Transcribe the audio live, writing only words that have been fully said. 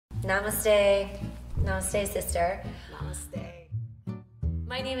Namaste. Namaste, sister. Namaste.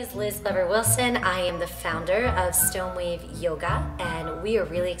 My name is Liz Glover Wilson. I am the founder of Stonewave Yoga, and we are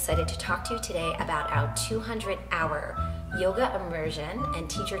really excited to talk to you today about our 200-hour yoga immersion and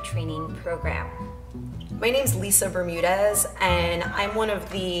teacher training program. My name's Lisa Bermudez, and I'm one of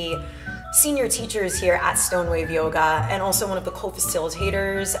the senior teachers here at Stonewave Yoga, and also one of the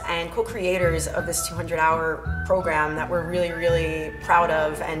co-facilitators and co-creators of this 200-hour program that we're really, really proud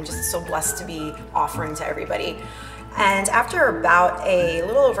of and just so blessed to be offering to everybody. And after about a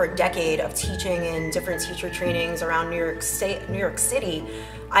little over a decade of teaching in different teacher trainings around New York City,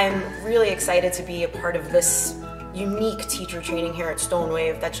 I'm really excited to be a part of this unique teacher training here at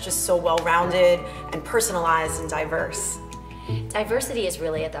Stonewave that's just so well-rounded and personalized and diverse. Diversity is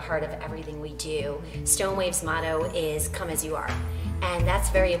really at the heart of everything we do. Stonewave's motto is "Come as you are." And that's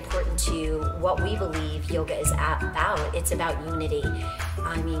very important to what we believe yoga is about. It's about unity.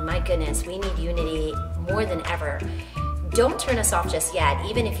 I mean, my goodness, we need unity more than ever. Don't turn us off just yet,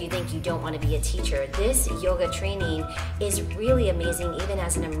 even if you think you don't want to be a teacher. This yoga training is really amazing, even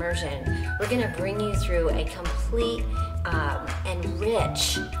as an immersion. We're going to bring you through a complete and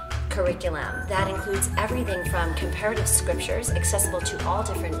rich curriculum that includes everything from comparative scriptures accessible to all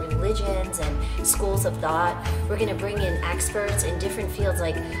different religions and schools of thought. We're going to bring in experts in different fields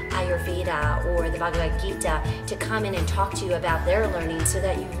like Ayurveda or the Bhagavad Gita to come in and talk to you about their learning, so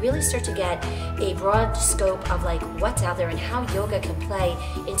that you really start to get a broad scope of like what's out there and how yoga can play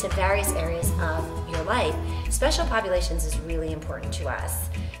into various areas of your life. Special populations is really important to us.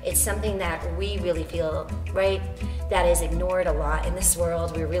 It's something that we really feel, right, that is ignored a lot in this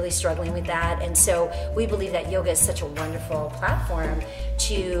world. We're really struggling with that. And so we believe that yoga is such a wonderful platform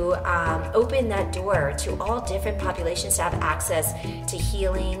to open that door to all different populations to have access to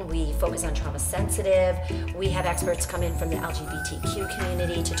healing. We focus on trauma sensitive. We have experts come in from the LGBTQ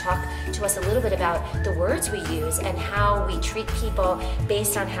community to talk to us a little bit about the words we use and how we treat people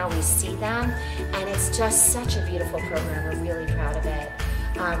based on how we see them. And it's just such a beautiful program. We're really proud of it.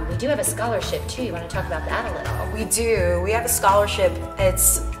 We do have a scholarship too. You want to talk about that a little? We do. We have a scholarship. It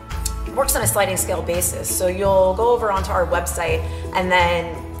works on a sliding scale basis. So you'll go over onto our website and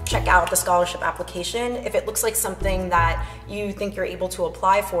then check out the scholarship application. If it looks like something that you think you're able to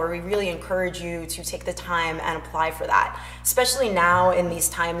apply for, we really encourage you to take the time and apply for that. Especially now in these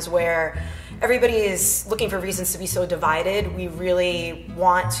times where everybody is looking for reasons to be so divided, we really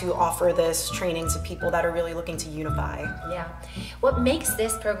want to offer this training to people that are really looking to unify. Yeah. What makes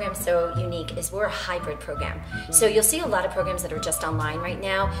this program so unique is we're a hybrid program. So you'll see a lot of programs that are just online right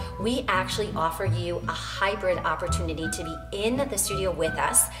now. We actually offer you a hybrid opportunity to be in the studio with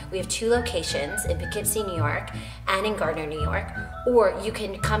us. We have 2 locations in Poughkeepsie, New York and in Gardner, New York, or you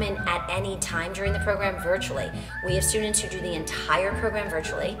can come in at any time during the program virtually. We have students who do the entire program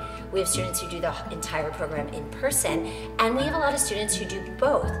virtually. We have students who do the entire program in person, and we have a lot of students who do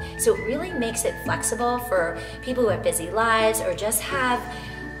both. So it really makes it flexible for people who have busy lives or just have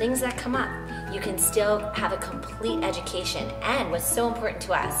things that come up. You can still have a complete education, and what's so important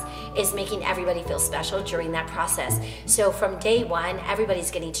to us is making everybody feel special during that process. So from day one,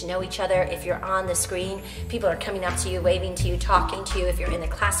 everybody's getting to know each other. If you're on the screen, people are coming up to you, waving to you, talking to you. If you're in the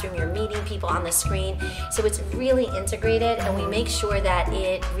classroom, you're meeting people on the screen. So it's really integrated, and we make sure that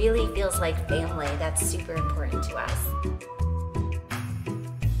it really feels like family. That's super important to us.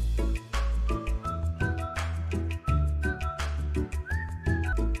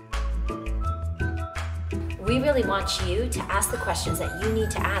 We really want you to ask the questions that you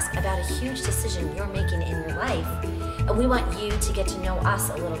need to ask about a huge decision you're making in your life. And we want you to get to know us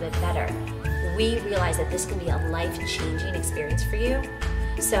a little bit better. We realize that this can be a life-changing experience for you.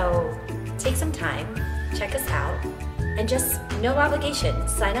 So take some time, check us out, and just no obligation,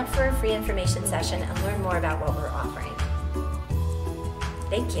 sign up for a free information session and learn more about what we're offering.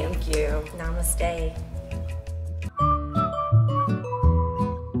 Thank you. Thank you. Namaste.